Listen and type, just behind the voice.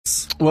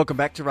Welcome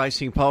back to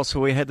Racing Pulse.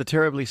 We had the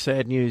terribly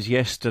sad news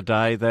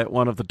yesterday that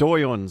one of the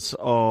doyens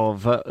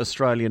of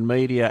Australian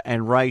media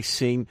and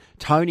racing,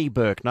 Tony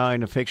Burke,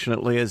 known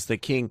affectionately as the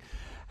King,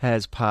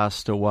 has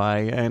passed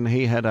away. And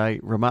he had a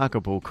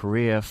remarkable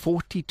career,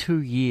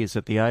 42 years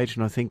at the age,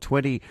 and I think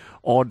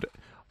 20-odd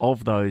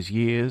of those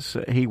years,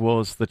 he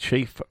was the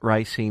chief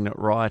racing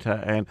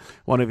writer, and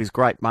one of his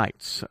great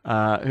mates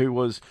who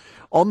was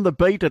on the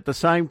beat at the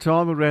same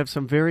time and would have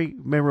some very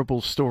memorable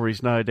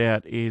stories, no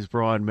doubt, is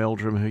Brian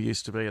Meldrum, who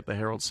used to be at the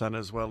Herald Sun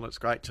as well. And it's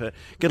great to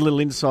get a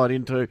little insight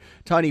into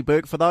Tony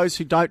Burke. For those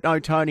who don't know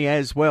Tony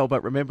as well,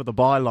 but remember the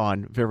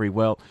byline very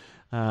well,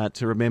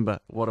 to remember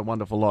what a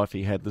wonderful life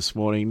he had this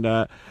morning.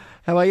 How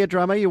are you,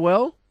 drummer? You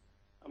well?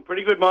 I'm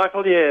pretty good,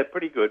 Michael. Yeah,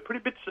 pretty good.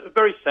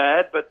 Very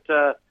sad, but...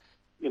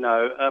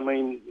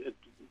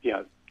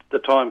 the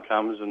time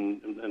comes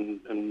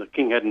and the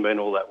King hadn't been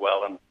all that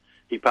well, and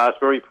he passed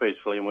very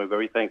peacefully, and we're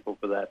very thankful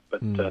for that.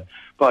 But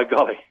by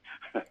golly,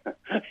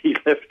 he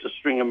left a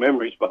string of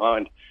memories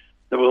behind.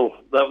 They'll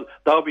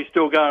be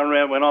still going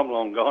around when I'm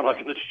long gone, I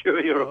can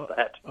assure you of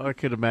that. I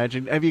could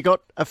imagine. Have you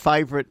got a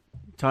favourite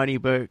Tony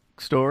Burke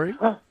story?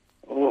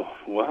 Oh,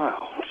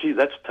 wow. Gee,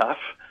 that's tough.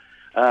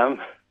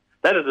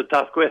 That is a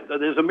tough question.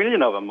 There's a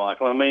million of them,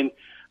 Michael. I mean,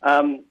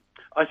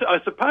 I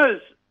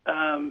suppose...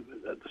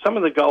 some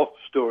of the golf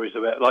stories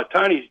about, like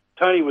Tony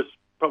was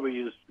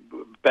probably as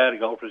bad a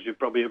golfer as you've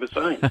probably ever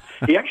seen.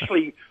 He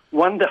actually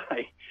one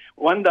day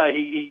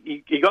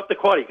he got the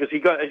quaddie because he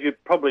got, as you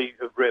probably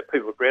have read,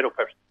 people have read or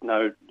perhaps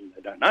know,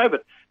 they don't know,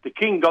 but the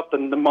King got the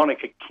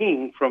moniker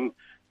King from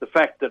the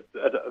fact that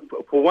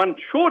for one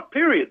short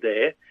period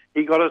there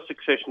he got a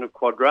succession of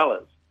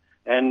quadrellas,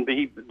 and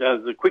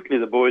quickly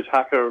the boys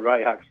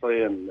Ray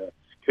Huxley and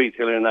Keith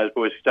Hillier and those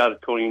boys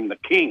started calling him the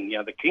King,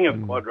 the King of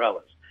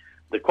quadrellas.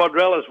 The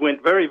quadrellas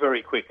went very,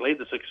 very quickly,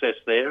 the success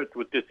there.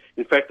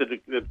 In fact,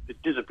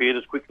 it disappeared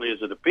as quickly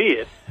as it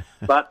appeared,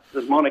 but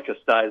the moniker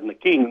stayed in the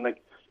King.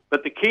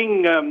 But the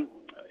King,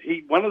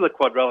 one of the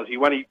quadrellas he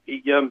won,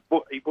 he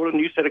bought a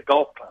new set of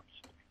golf clubs.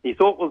 He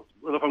thought, well,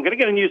 if I'm going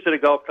to get a new set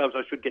of golf clubs,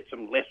 I should get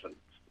some lessons,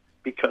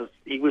 because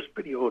he was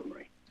pretty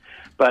ordinary.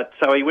 But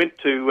so he went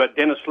to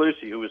Dennis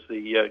Lucy, who was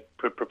the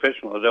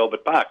professional at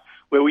Albert Park,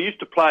 where we used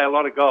to play a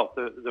lot of golf.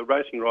 The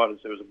racing riders,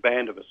 there was a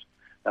band of us,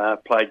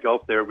 played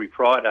golf there every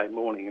Friday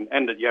morning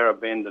and at Yarra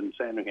Bend and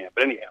Sandringham.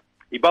 But anyhow,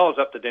 he bowls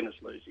up to Dennis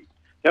Lucy.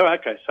 Oh,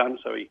 okay, son.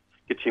 So he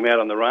gets him out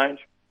on the range.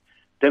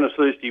 Dennis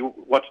Lucy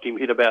watched him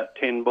hit about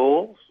 10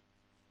 balls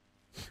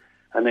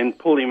and then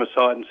pulled him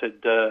aside and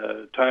said,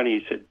 Tony,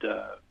 he said,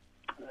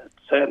 it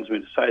saddens me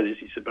to say this,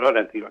 he said, but I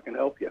don't think I can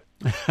help you.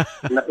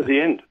 And that was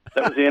the end.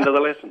 That was the end of the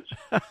lessons.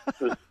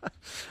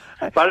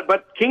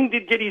 But King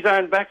did get his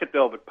own back at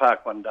Albert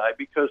Park one day,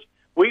 because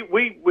we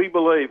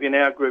believe in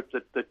our group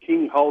that the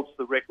King holds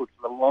the record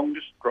for the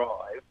longest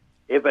drive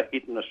ever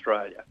hit in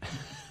Australia.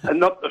 And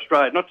not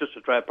Australia, not just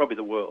Australia, probably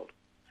the world.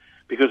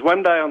 Because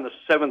one day on the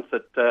 7th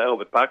at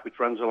Albert Park, which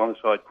runs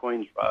alongside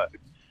Queen's Road,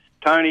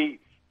 Tony,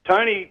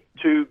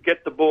 to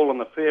get the ball on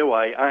the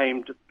fairway,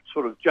 aimed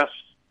sort of just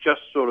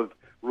sort of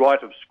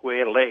right of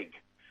square leg.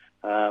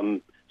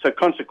 So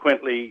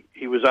consequently,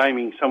 he was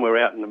aiming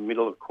somewhere out in the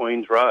middle of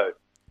Queen's Road.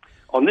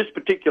 On this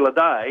particular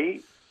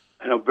day,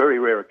 and a very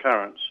rare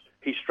occurrence,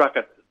 he struck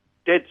it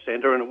dead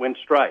centre and it went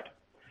straight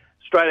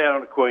out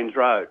onto Queen's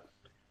Road.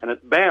 And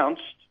it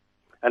bounced,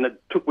 and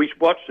we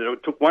watched it,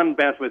 it took one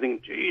bounce, we're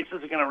thinking, geez,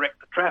 this is going to wreck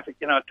the traffic.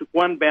 It took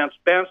one bounce,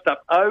 bounced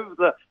up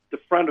over the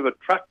front of a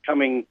truck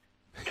coming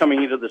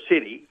into the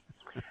city,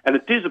 and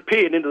it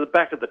disappeared into the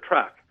back of the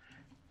truck.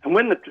 And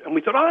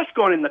we thought, it's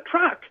gone in the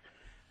truck.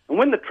 And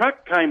when the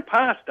truck came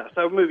past us,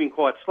 they were moving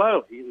quite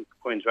slowly in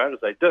Queen's Road, as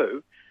they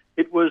do,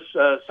 it was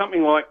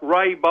something like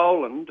Ray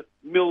Boland,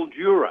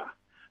 Mildura.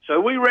 So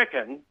we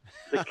reckon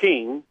the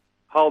King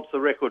holds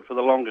the record for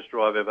the longest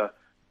drive ever,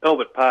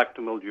 Albert Park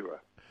to Mildura.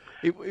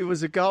 It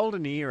was a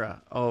golden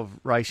era of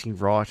racing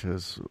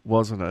writers,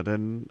 wasn't it?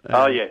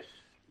 Oh, yes.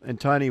 And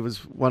Tony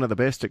was one of the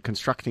best at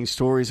constructing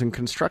stories and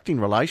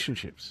constructing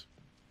relationships.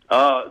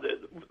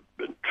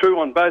 True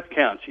on both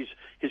counts.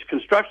 His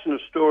construction of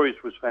stories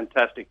was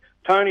fantastic.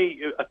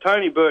 A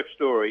Tony Burke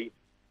story,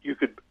 you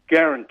could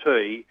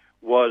guarantee,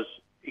 was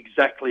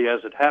exactly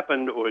as it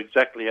happened or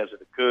exactly as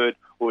it occurred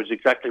or was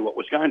exactly what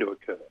was going to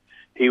occur.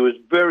 He was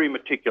very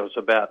meticulous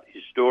about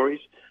his stories.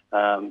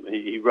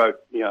 He wrote,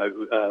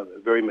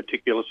 very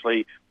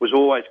meticulously, was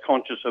always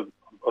conscious of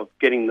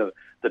getting the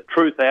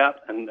truth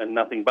out and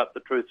nothing but the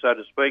truth, so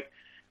to speak.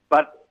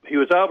 But he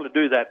was able to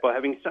do that by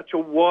having such a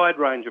wide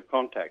range of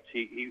contacts.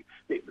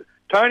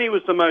 Tony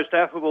was the most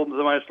affable,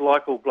 the most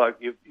likeable bloke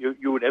you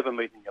would ever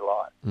meet in your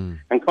life.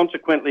 And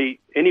consequently,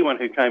 anyone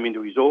who came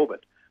into his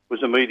orbit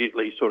was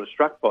immediately sort of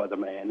struck by the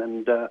man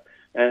and took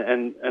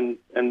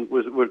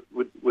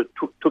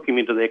him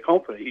into their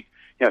confidence.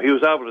 He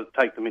was able to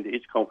take them into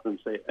his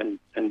confidence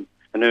and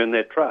earn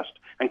their trust.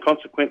 And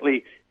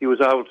consequently, he was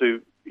able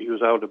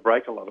to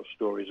break a lot of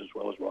stories as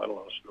well as write a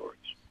lot of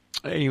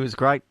stories. He was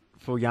great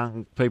for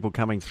young people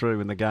coming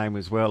through in the game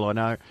as well. I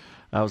know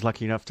I was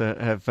lucky enough to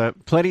have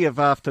plenty of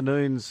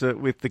afternoons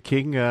with the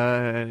King,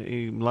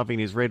 loving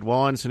his red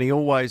wines, and he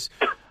always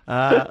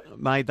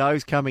made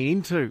those coming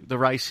into the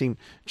racing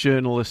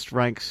journalist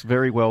ranks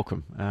very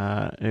welcome.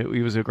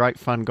 He was a great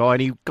fun guy,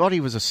 and he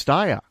was a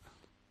stayer.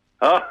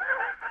 Oh.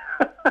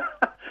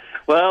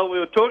 Well, we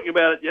were talking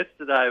about it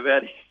yesterday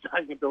about his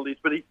staying abilities,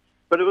 but it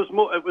was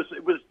more. It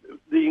was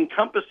the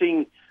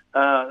encompassing.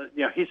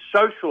 His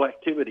social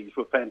activities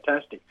were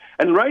fantastic,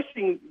 and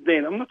racing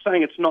then. I'm not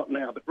saying it's not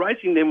now, but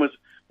racing then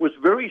was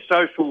very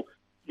social.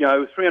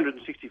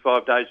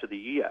 365 days of the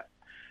year,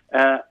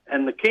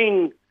 and the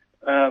King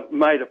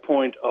made a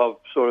point of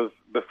sort of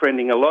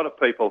befriending a lot of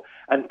people,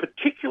 and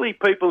particularly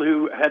people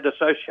who had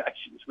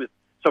associations with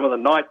some of the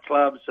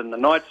nightclubs and the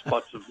night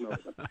spots of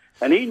Melbourne.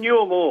 And he knew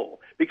them all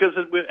because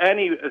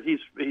Annie,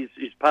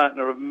 his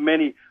partner of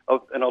many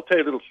of, and I'll tell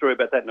you a little story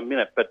about that in a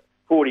minute, but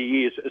 40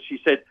 years, as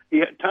she said,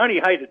 Tony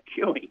hated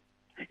queuing.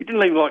 He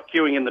didn't even like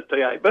queuing in the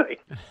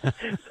TAB.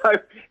 So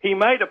he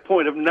made a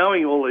point of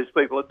knowing all these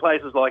people at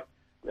places like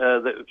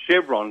the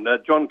Chevron.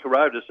 John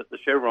Carrodus at the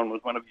Chevron was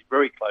one of his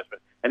very close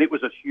friends, and it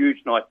was a huge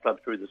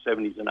nightclub through the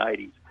 70s and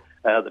 80s.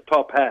 The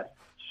Top Hat,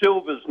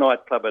 Silver's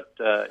nightclub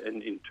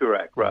in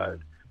Toorak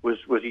Road was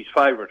his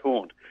favourite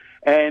haunt.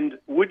 And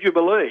would you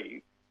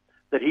believe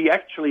that he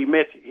actually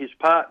met his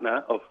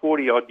partner of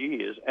 40-odd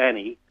years,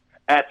 Annie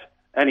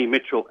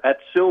Mitchell, at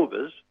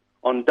Silver's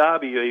on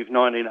Derby Eve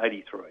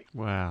 1983.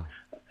 Wow.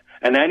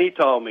 And Annie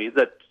told me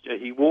that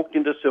he walked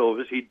into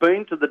Silver's. He'd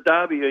been to the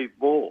Derby Eve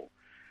ball,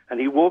 and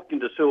he walked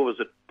into Silver's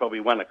at probably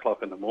 1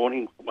 o'clock in the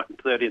morning,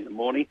 1:30 in the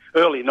morning,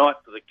 early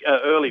for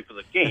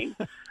the King,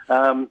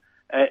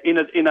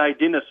 in a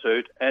dinner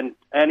suit. And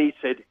Annie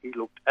said he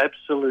looked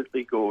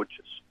absolutely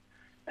gorgeous.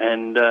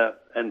 And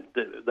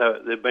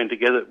they've been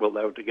together. Well,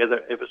 they were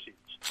together ever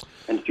since.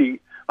 And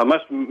I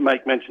must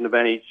make mention of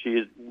Annie. She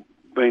has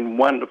been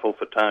wonderful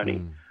for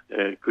Tony.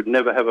 Could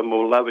never have a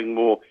more loving,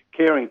 more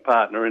caring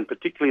partner, and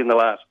particularly in the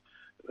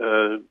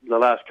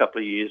last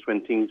couple of years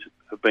when things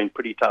have been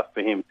pretty tough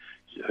for him,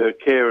 her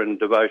care and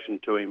devotion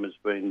to him has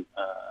been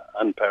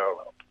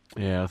unparalleled.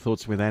 Yeah,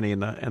 thoughts with Annie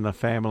and the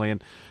family,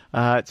 and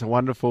it's a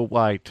wonderful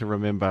way to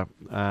remember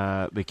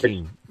the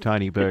King,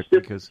 Tony Burke,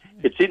 because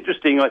it's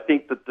interesting. I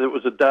think that there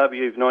was a Derby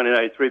Eve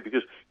 1983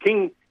 because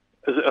King,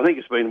 I think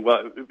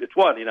it's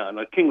widely known.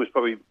 Like King was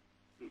probably,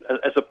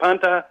 as a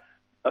punter,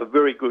 a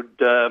very good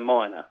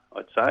miner,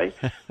 I'd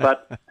say,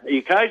 but he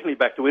occasionally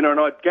backed a winner, and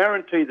I'd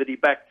guarantee that he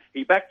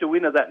backed a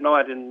winner that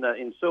night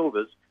in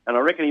Silver's, and I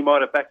reckon he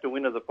might have backed a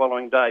winner the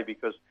following day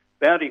because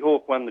Bounty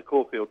Hawk won the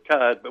Caulfield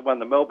card, but won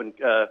the Melbourne.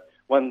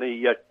 Won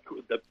the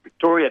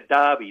Victoria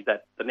Derby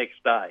the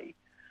next day,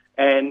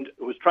 and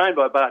it was trained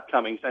by Bart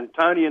Cummings. And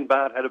Tony and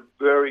Bart had a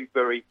very,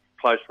 very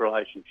close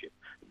relationship.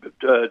 But,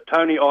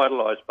 Tony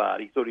idolised Bart.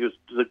 He thought he was,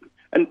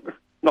 and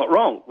not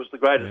wrong, was the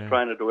greatest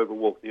trainer to ever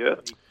walk the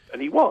earth, and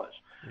he was.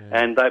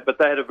 Yeah. But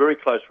they had a very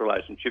close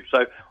relationship.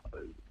 So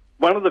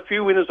one of the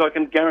few winners I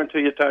can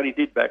guarantee you Tony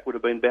did back would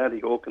have been Bounty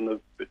Hawk in the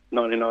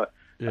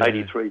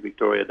 1983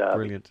 Victoria Derby.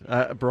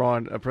 Brilliant.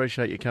 Brian,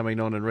 appreciate you coming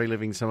on and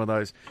reliving some of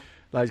those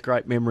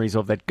great memories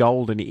of that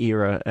golden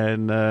era,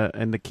 and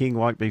the King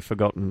won't be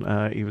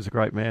forgotten. He was a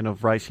great man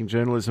of racing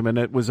journalism, and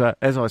it was,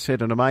 as I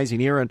said, an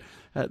amazing era. And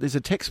there's a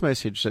text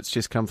message that's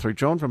just come through.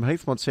 John from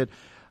Heathmont said,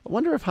 I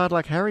wonder if Hard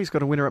Luck Harry's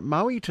got a winner at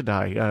Moe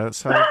today.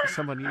 So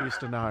someone you used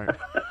to know.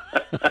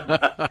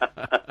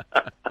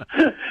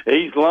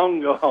 He's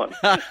long gone.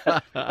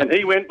 And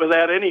he went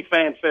without any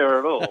fanfare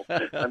at all.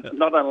 And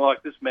not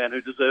unlike this man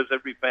who deserves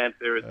every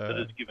fanfare that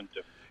is given to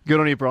him. Good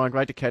on you, Brian.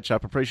 Great to catch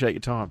up. Appreciate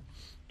your time.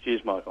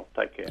 Cheers, Michael.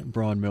 Take care.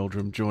 Brian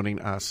Meldrum joining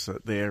us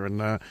there.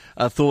 And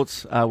our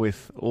thoughts are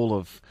with all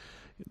of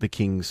the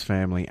King's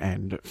family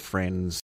and friends.